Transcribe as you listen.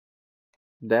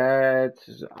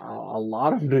That's a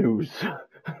lot of news.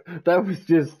 That was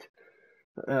just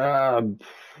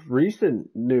recent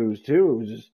news too.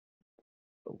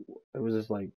 It was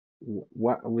just like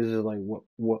what it was just like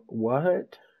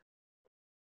what?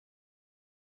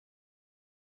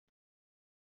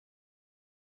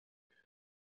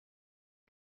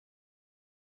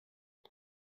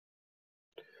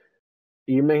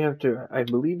 You may have to. I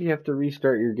believe you have to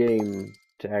restart your game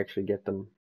to actually get them.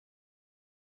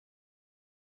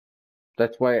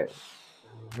 That's why.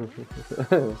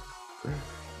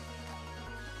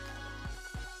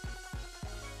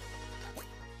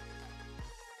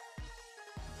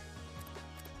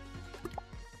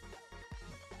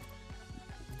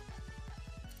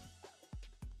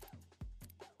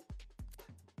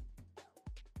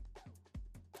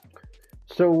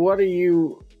 So what are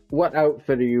you? What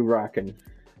outfit are you rocking?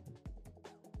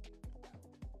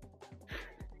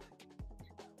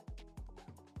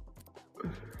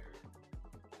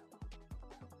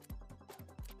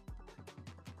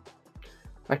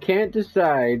 I can't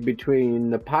decide between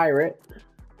the pirate,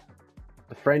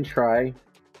 the French fry,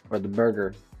 or the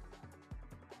burger.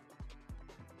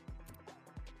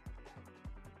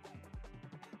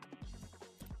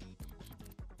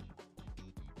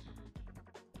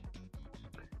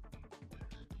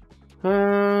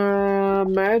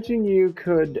 Imagine you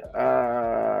could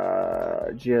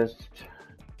just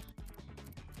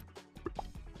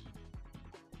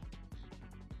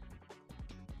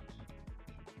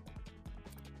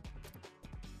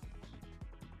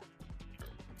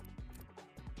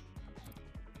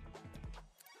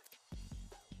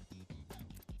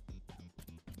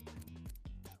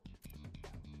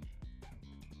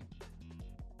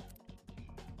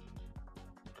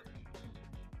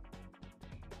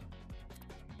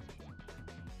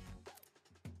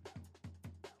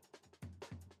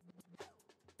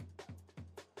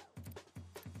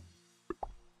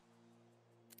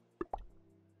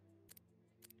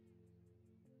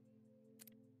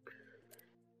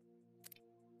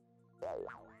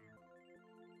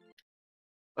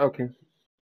okay.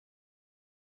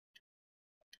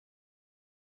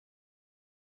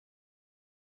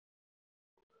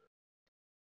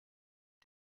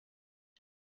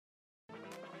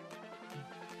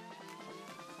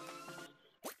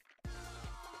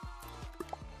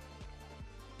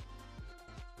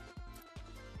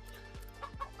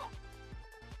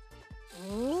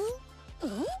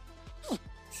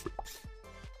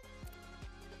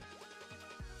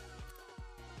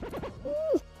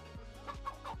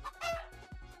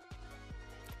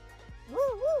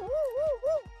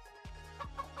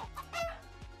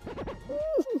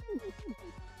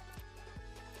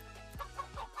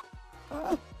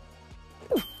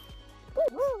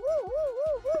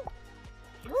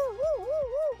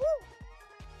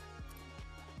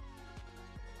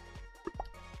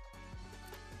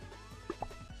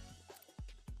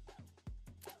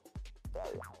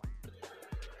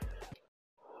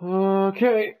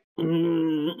 Okay.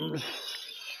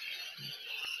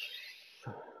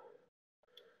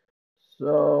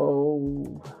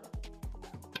 So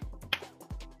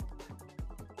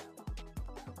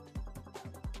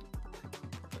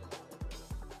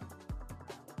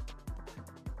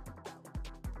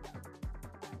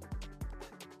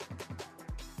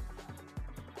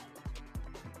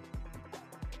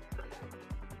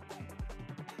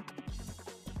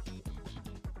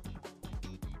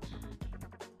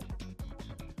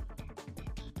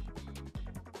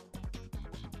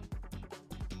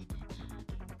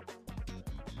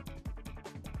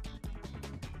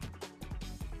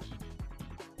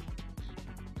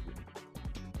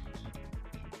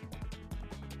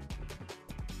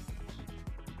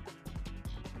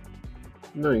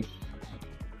nice.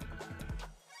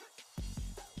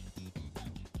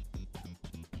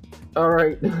 All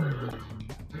right.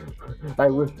 I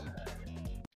would.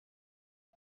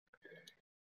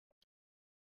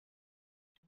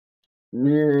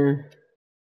 Yeah.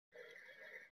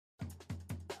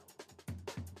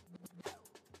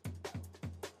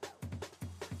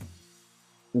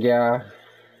 Yeah.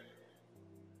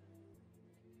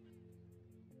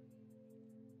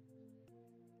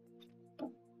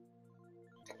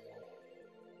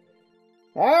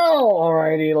 Oh,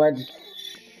 alrighty. Let's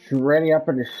ready up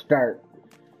and start.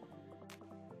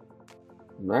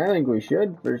 I think we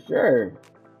should for sure.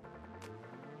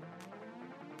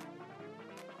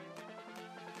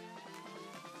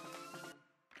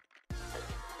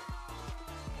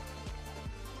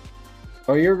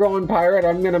 Oh, you're going pirate?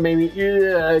 I'm gonna maybe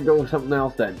go with something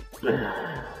else then.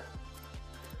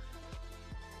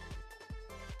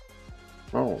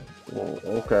 Oh, well,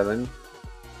 okay then.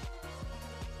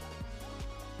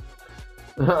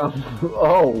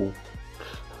 Oh.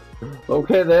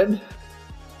 Okay then.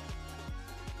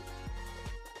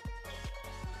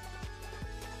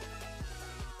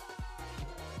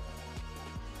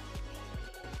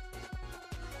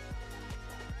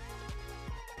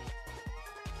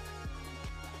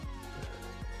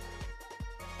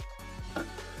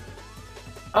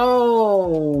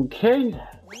 Okay.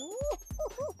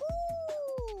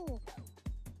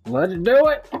 Let's do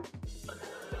it.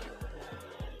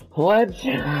 Let's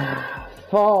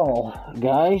fall,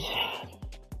 guys.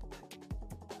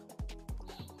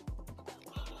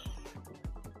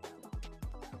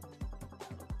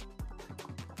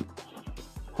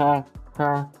 Ha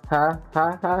ha ha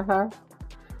ha ha ha.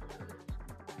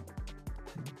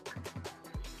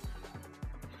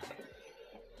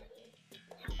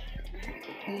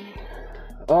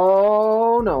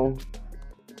 Oh no.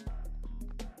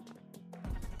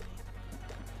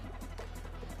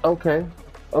 Okay.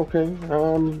 Okay.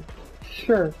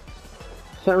 Sure.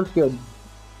 Sounds good.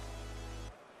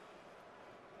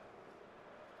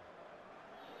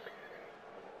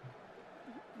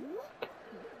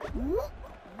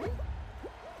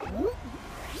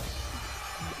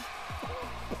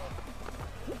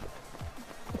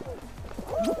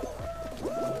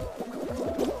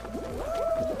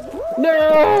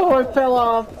 No, I fell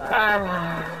off.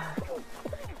 Ah.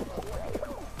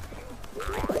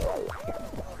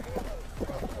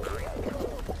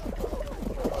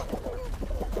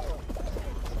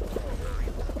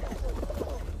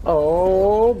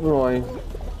 Oh boy.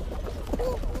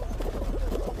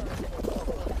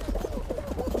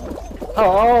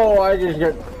 Oh, I just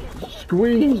got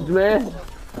squeezed, man.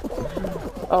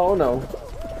 Oh no.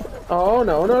 Oh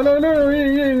no, no, no, no.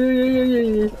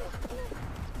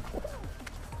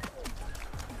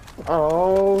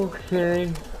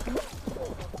 Okay.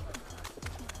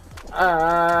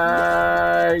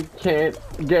 I can't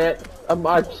get. I'm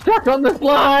stuck on the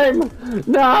slime.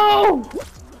 No.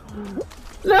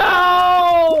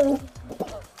 No.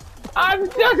 I'm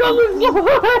stuck on the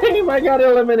slime. I got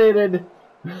eliminated.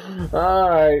 All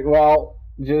right. Well,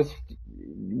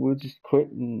 we'll just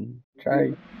quit and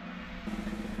try.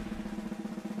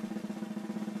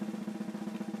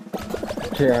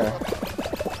 Yeah.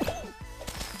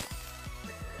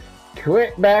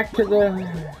 Quit back to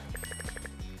the.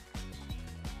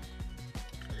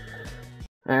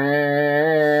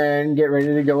 And get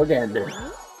ready to go again.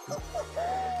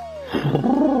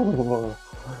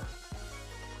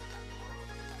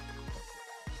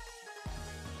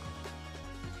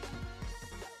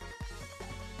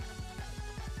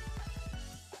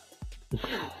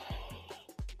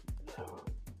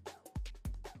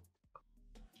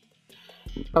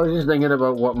 I was just thinking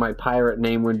about what my pirate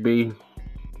name would be.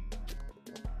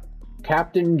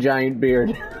 Captain Giant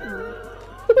Beard.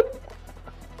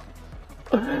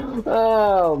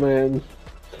 Oh man.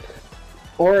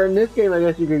 Or in this game I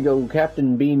guess you could go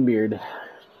Captain Beanbeard.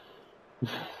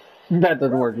 That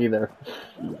doesn't work either.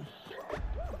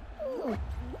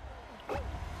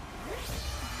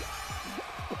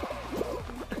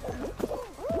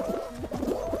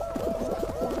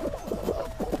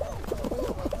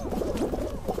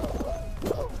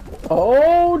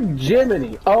 Oh,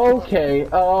 Jiminy. Okay,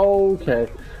 okay.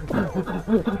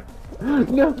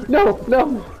 No, no,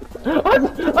 no.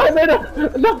 I'm in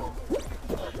a, no.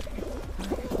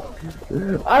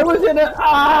 I was in a,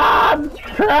 I'm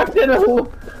trapped in a,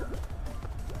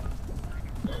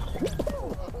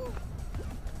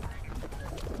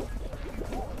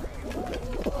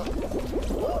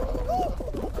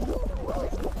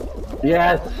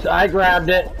 yes, I grabbed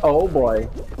it. Oh boy.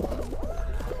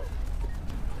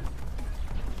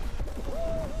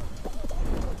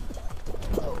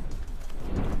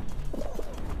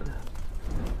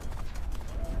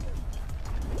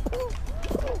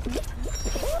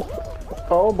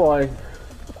 Oh boy.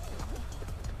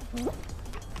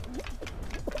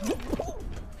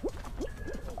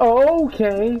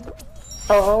 Okay.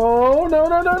 Oh no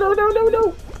no no no no no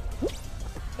no.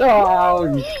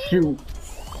 Oh shoot.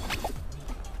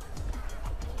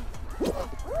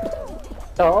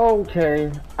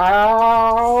 Okay.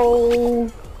 Ow.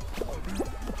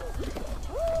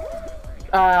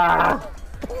 Ah.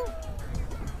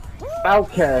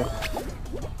 Okay.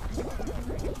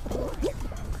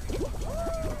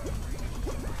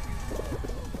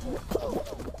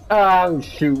 Oh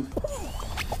shoot.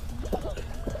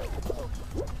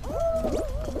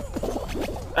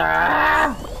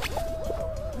 Ah!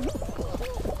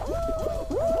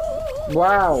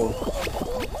 Wow.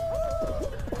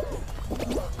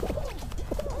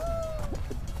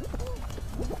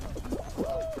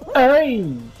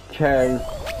 Okay.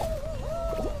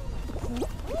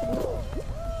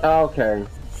 Okay.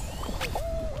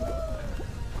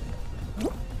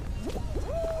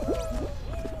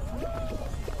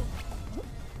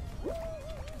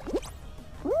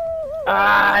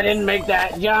 Ah, I didn't make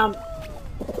that jump.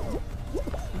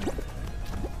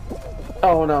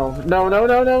 Oh no. No, no,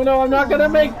 no, no, no, I'm not gonna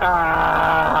make.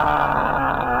 Ah,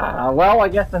 well, I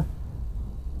guess. So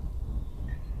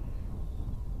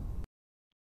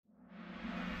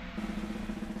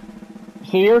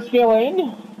you're still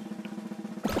in?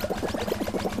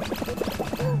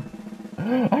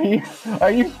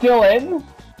 Are you still in?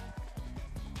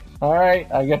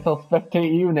 Alright, I guess I'll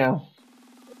spectate you now.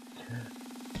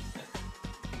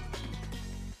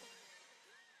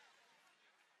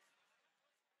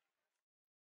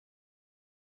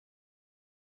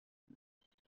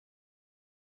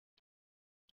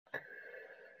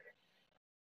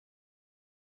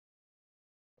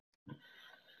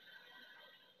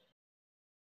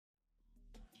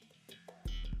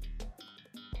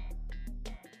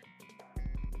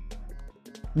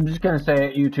 I'm just gonna say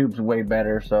it, YouTube's way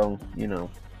better, so, you know.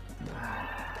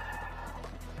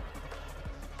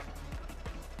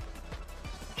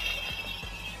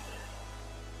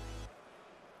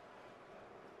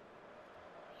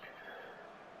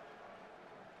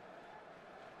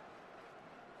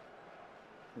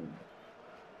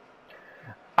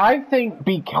 I think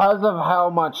because of how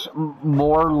much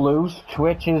more loose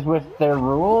Twitch is with their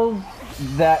rules,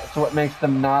 that's what makes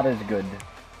them not as good.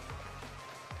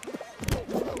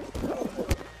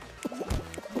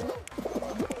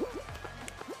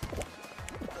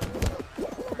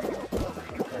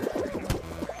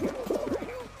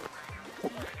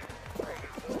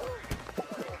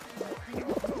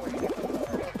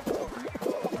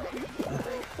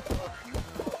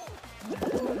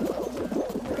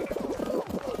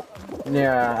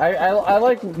 Yeah, I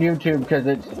like YouTube because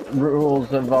its rules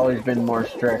have always been more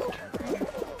strict.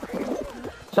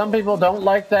 Some people don't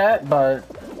like that, but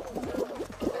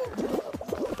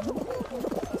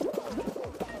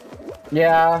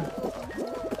yeah.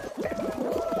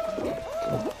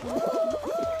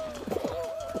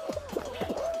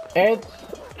 It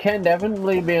can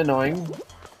definitely be annoying.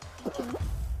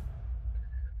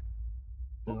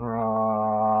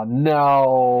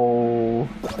 No.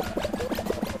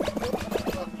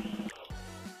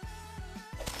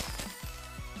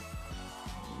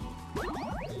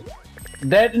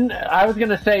 That, I was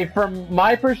gonna say, from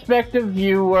my perspective,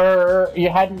 you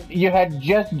had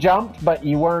just jumped, but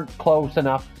you weren't close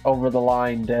enough over the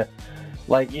line to,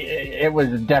 like, it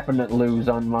was a definite lose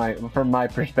from my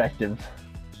perspective.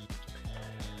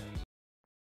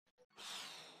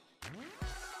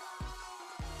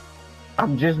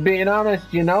 I'm just being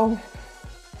honest, you know?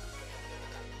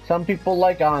 Some people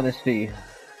like honesty.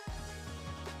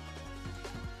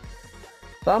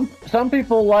 Some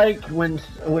people like when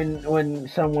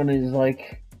someone is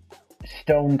like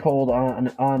stone cold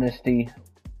on honesty.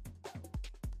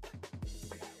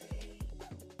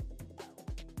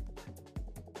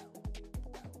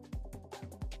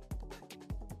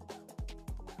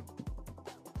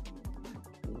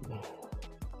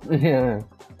 Yeah.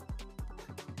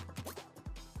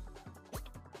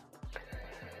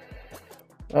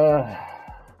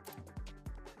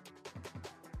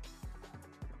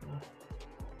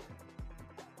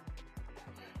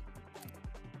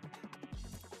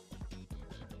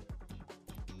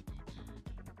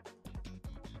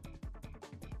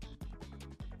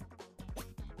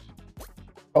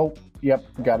 Oh, yep,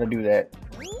 gotta do that.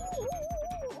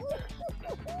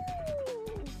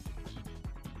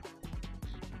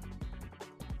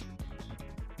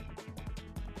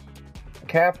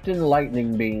 Captain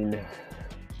Lightning Bean.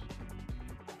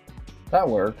 That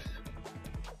works.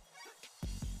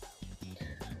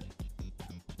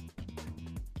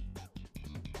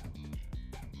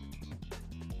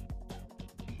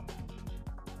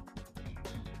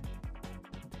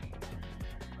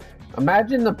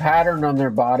 Imagine the pattern on their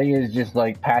body is just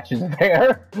like patches of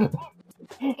hair.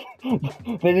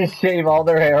 They just shave all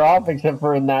their hair off except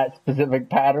for in that specific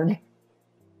pattern.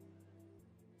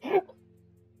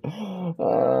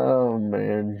 Oh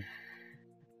man.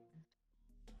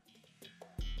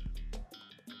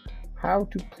 How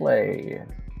to play.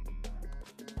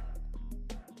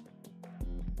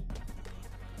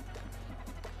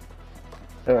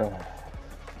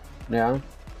 Yeah.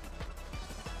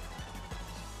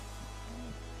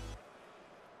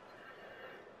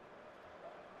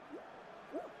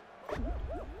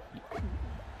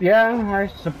 Yeah, I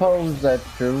suppose that's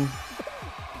true.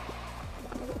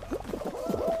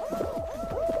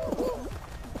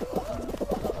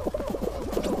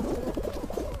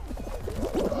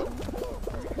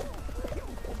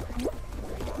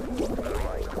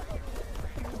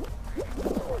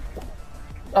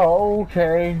 Oh,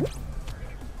 okay.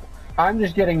 I'm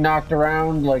just getting knocked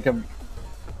around like a...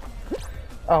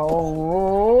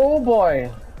 Oh, boy.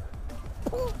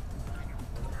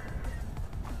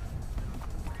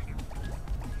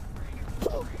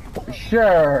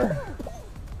 Sure.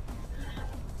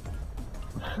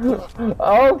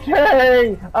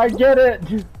 Okay, I get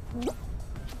it.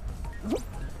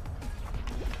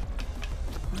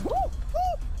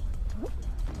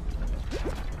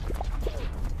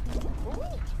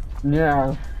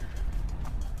 Yeah.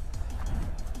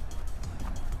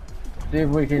 See if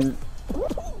we can...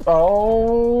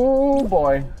 Oh,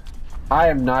 boy. I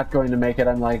am not going to make it.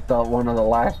 I'm like one of the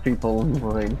last people in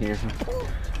line here.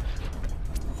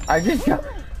 I just got...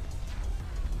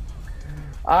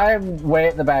 I'm way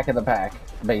at the back of the pack,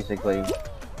 basically.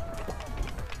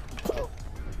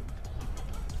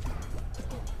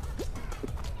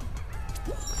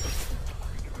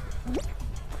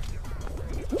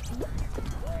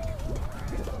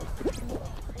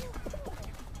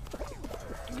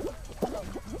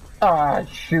 Ah,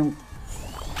 shoot.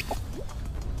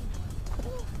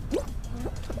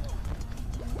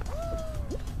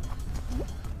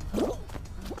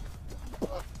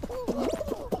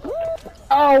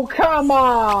 Oh, come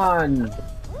on!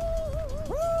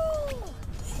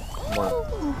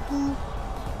 One.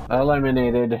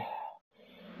 Eliminated.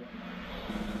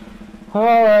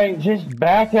 Alright, just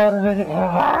back out of it.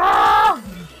 Ah!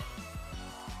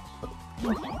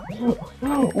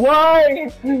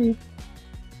 Why?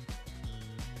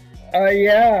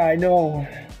 Yeah, I know.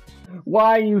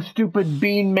 Why, you stupid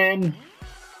bean men?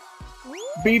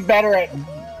 Be better at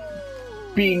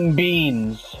being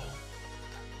beans.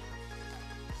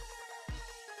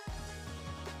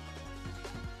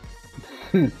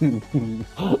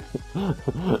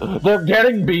 They're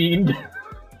getting beaned.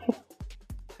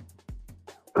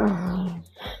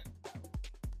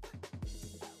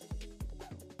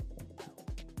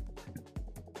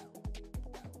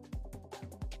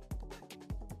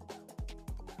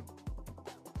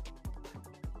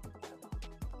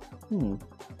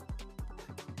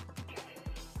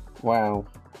 Wow.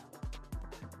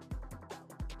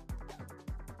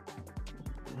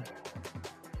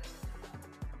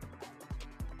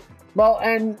 Well,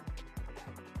 and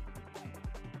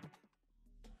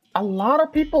a lot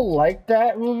of people liked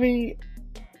that movie.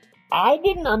 I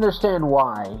didn't understand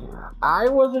why. I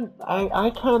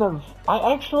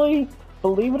actually,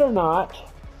 believe it or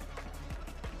not,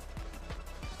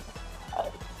 I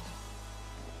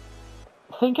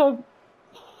think I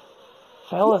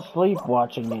fell asleep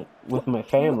watching it with my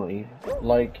family.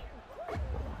 Like,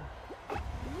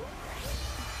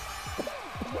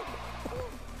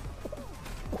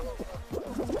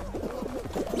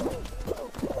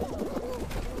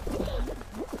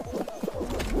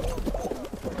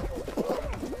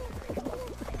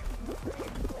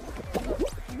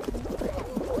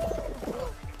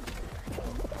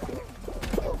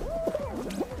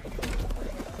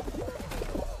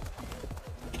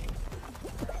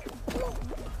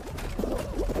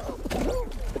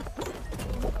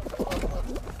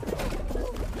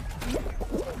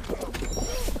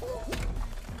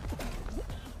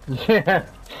 yeah.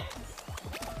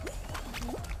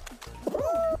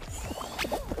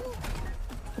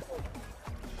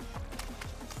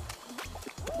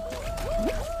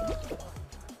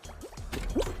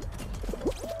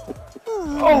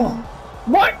 Oh,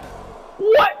 what?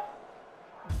 What?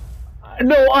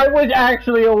 No, I was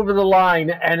actually over the line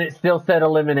and it still said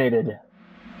eliminated.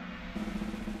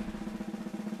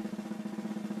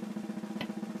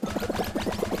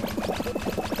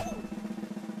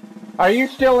 Are you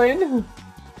still in?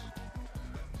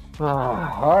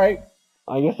 Alright.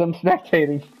 I guess I'm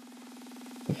spectating.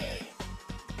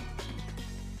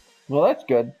 Well, that's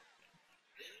good.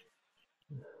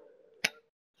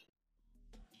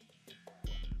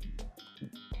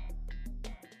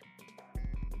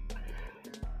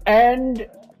 And,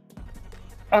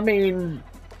 I mean,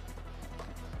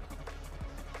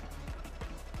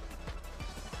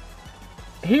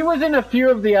 he was in a few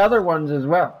of the other ones as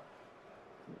well.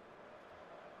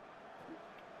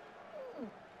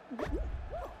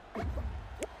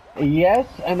 Yes,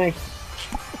 and I...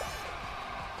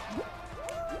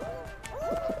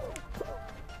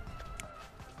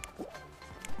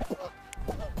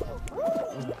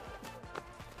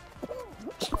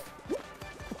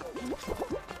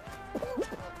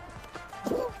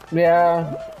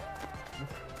 Yeah.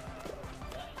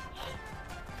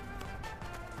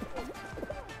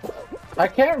 I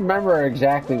can't remember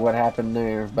exactly what happened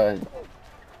there, but...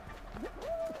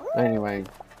 Anyway.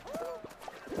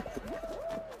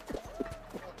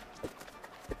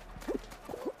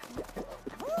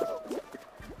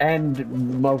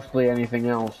 And mostly anything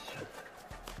else.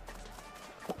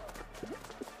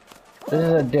 This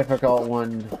is a difficult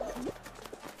one.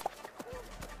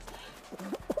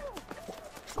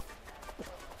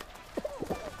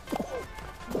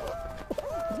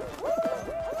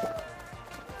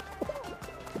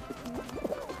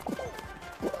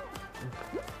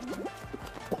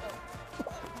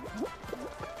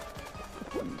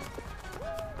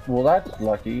 Well, that's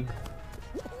lucky.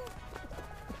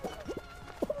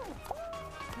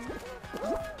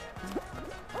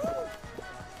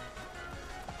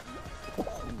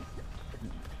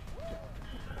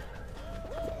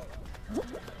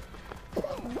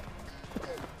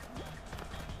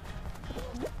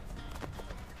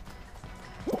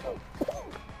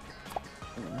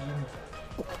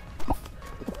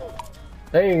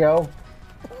 There you go.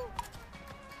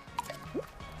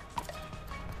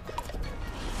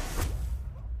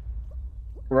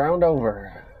 Round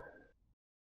over.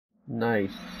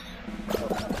 Nice.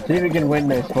 See if we can win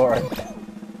this for us.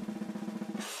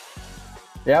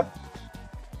 Yep.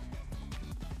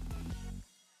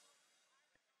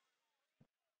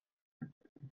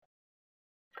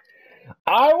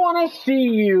 I want to see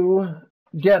you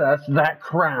get us that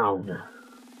crown.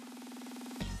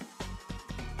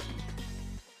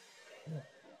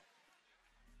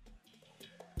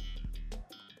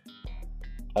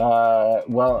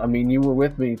 Well, I mean, you were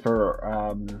with me for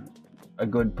a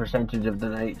good percentage of the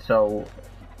night, so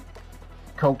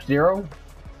Coke Zero?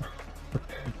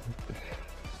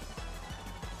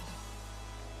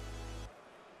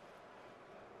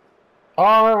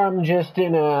 Or I'm just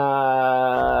in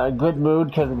a good mood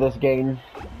because of this game.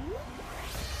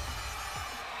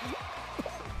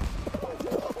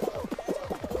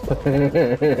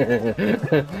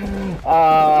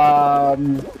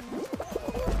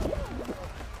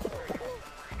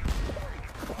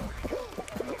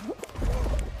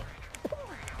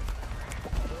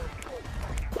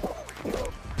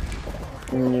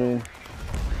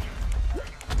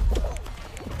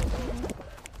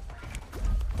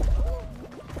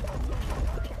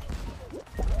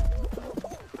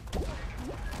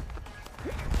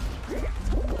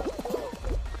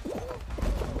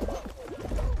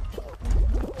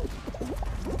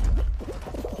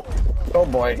 Oh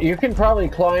boy, you can probably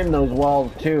climb those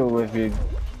walls too if you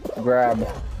grab.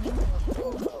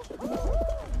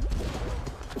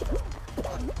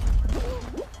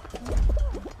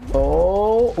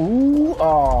 Oh, ooh,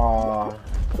 aw.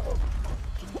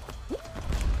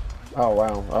 Oh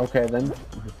wow, okay then.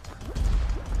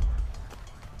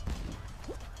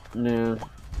 Yeah.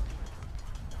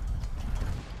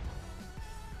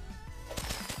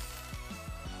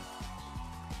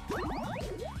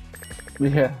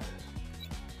 Yeah.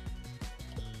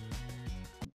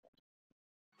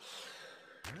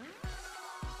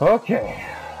 Okay.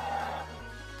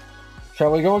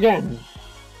 Shall we go again?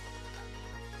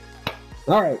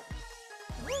 Alright.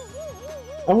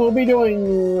 And we'll be doing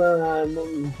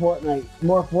Fortnite,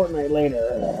 more Fortnite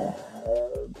later.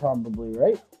 Probably,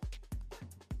 right?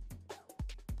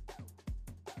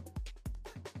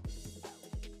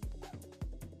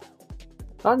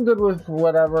 I'm good with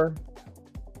whatever.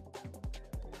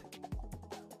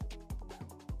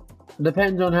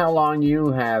 Depends on how long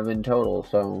you have in total,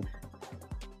 so.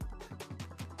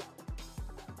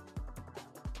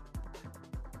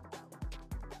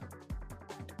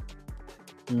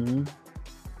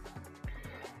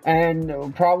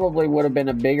 And probably would have been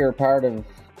a bigger part of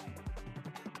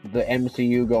the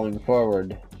MCU going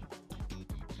forward.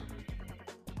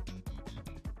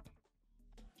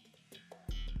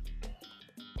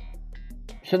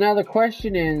 So now the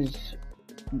question is,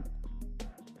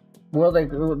 will they?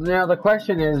 Now the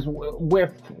question is,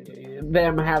 with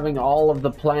them having all of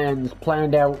the plans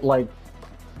planned out, like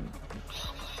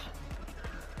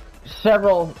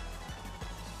several.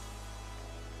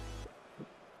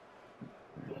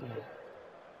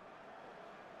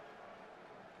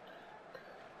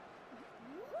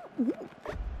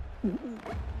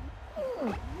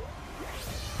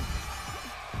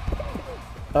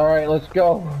 All right, let's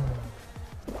go.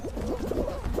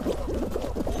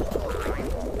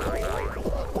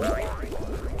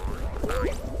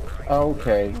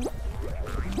 Okay.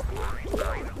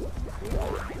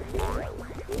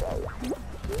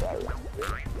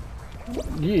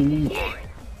 Yeesh.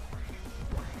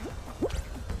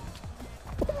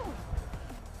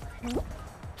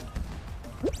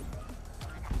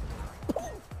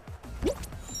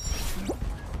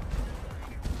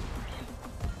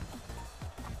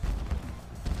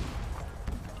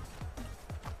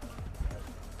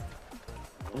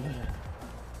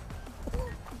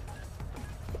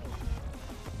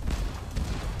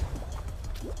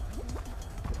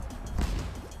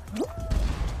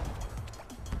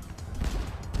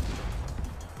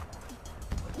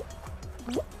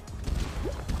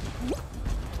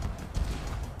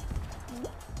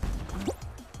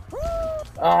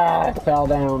 Ah, I fell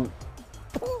down.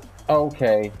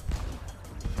 Okay.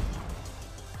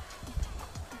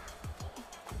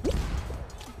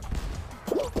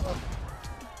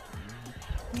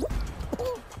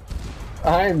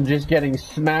 I'm just getting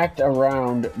smacked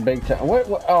around big time. What?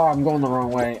 Oh, I'm going the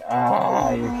wrong way.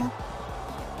 Ah.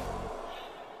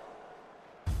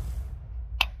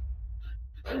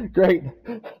 Great.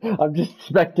 I'm just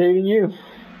spectating you.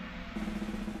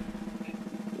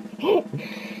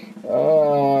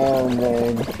 Oh,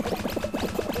 man.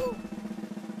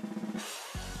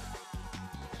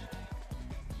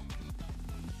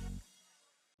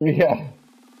 Yeah.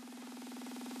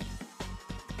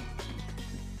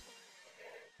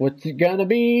 What's it gonna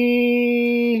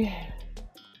be?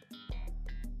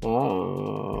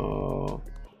 Oh.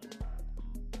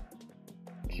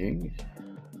 Jeez.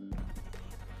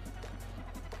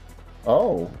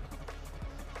 Oh.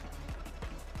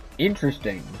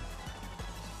 Interesting.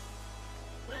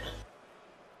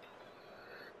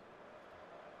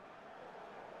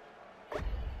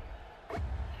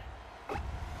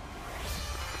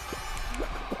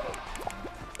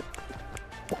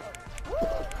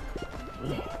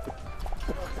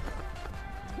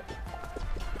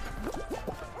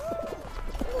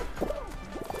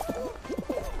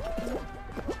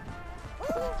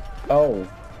 Oh.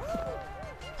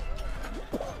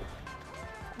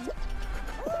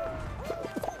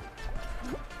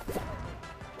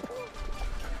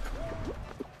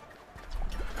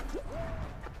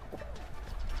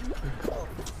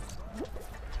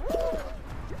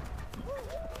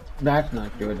 That's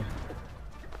not good.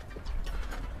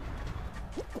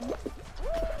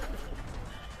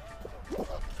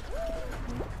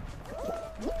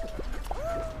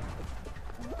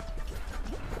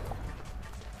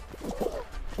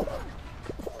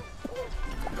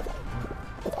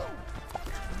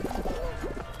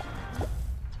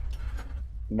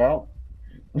 Well,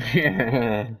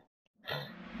 yeah.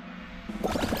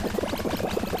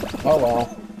 Oh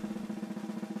well.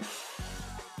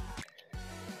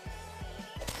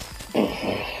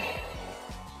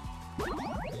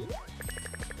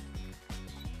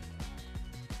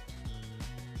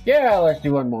 Yeah, let's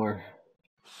do one more.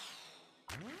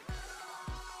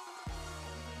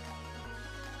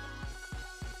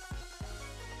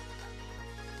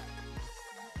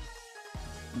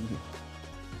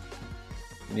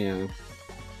 Yeah.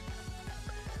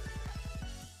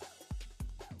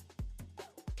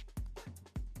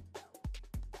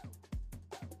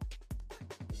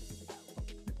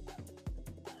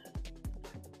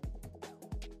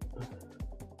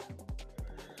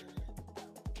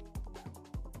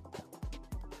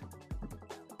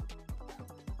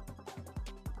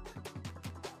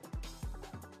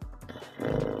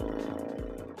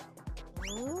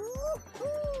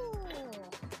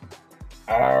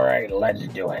 All right, let's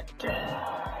do it.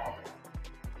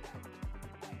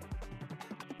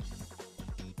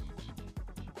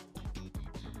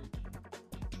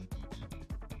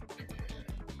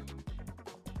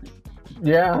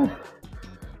 Yeah.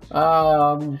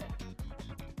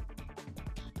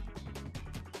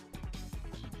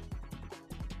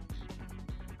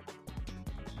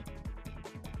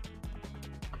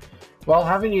 Well,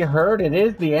 haven't you heard? It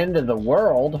is the end of the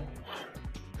world.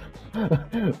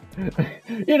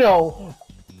 You know,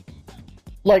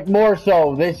 like more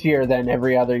so this year than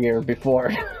every other year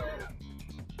before.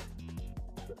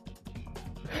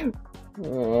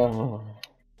 Oh.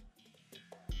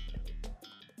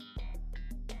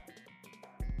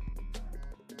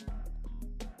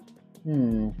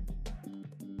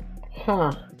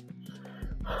 Huh.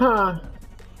 Huh.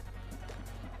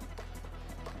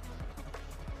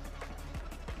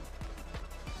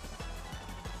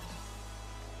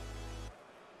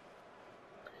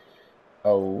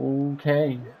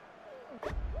 Okay.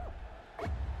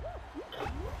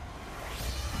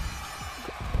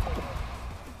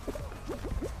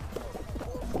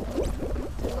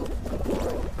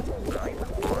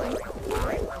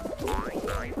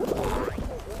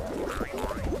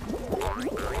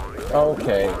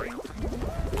 Okay.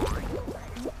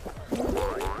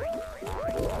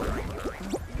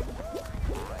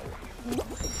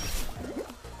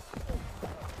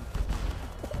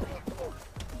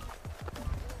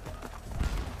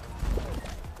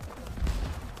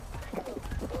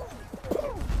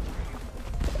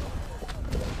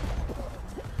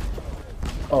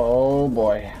 Oh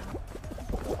boy.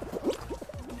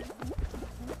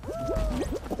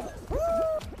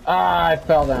 Ah, I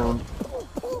fell down.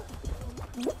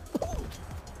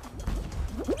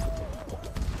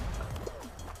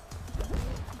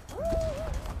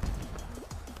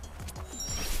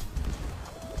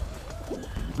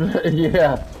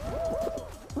 Yeah.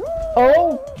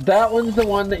 Oh, that one's the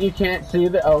one that you can't see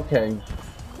the. Okay.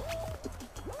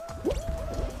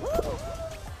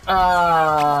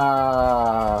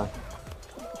 Ah.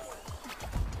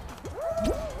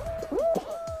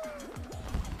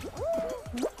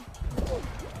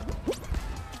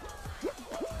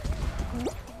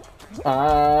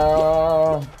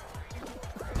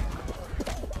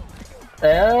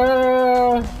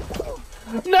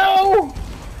 No!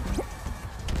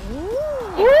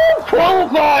 Woo!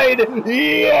 Qualified!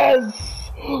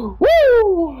 Yes!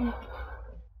 Woo!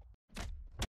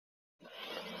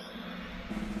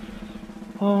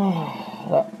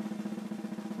 Oh,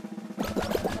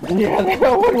 yeah, that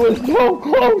one was so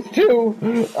close too.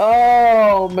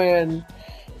 Oh man.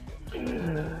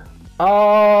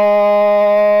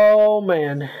 Oh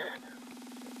man.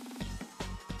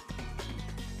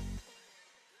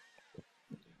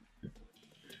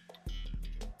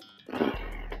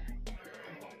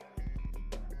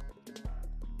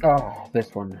 Oh,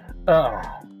 this one.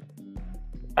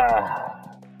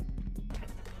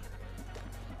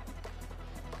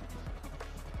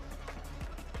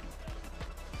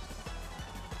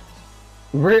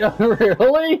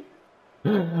 Really?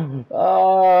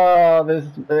 Oh,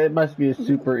 it must be a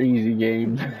super easy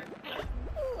game.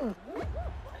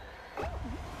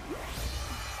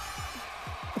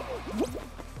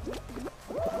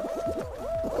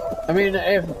 I mean,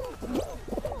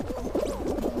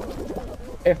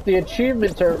 if the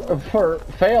achievements are for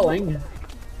failing,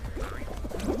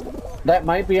 that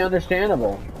might be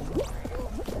understandable.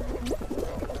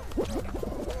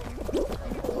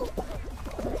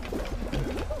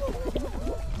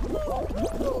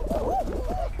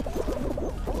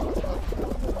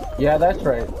 Yeah, that's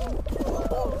right.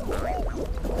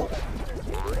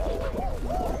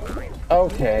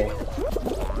 Okay.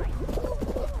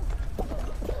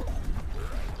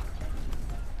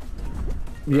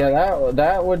 Yeah,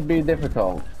 that would be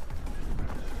difficult.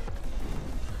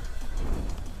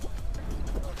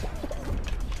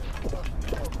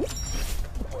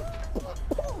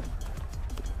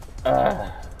 Oh.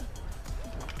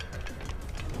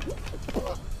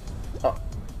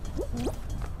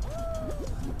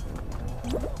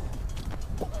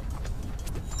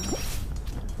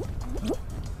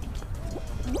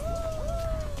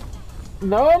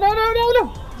 No, no, no, no,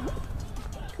 no!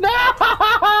 No!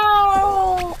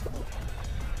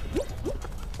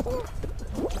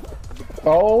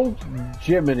 Oh,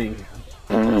 Jiminy.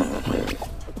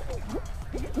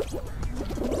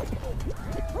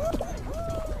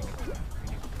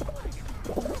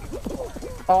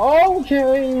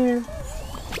 Okay.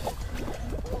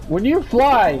 When you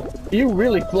fly, you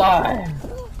really fly.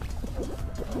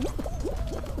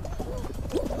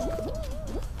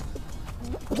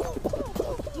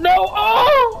 No!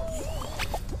 Oh!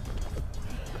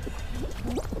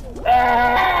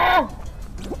 Ah!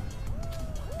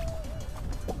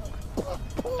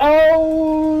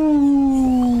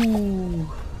 Oh!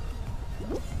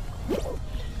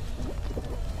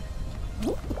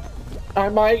 I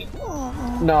might.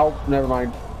 No, never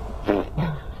mind.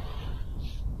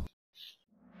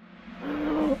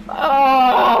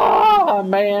 Ah,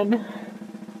 man.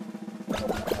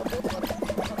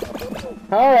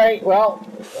 All right. Well,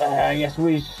 I guess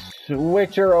we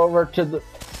switch her over to the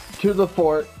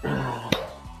fort.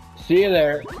 See you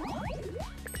there.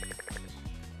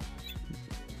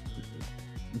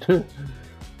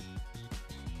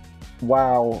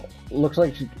 Wow. Looks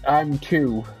like I'm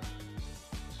 2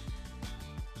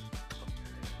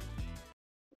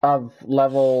 of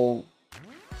level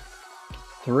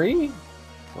 3.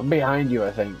 I'm behind you,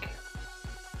 I think.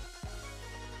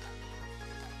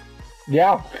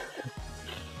 Yeah.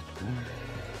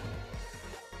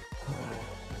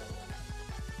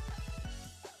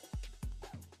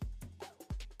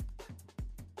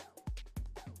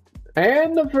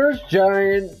 And the first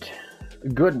giant.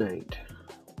 Good night.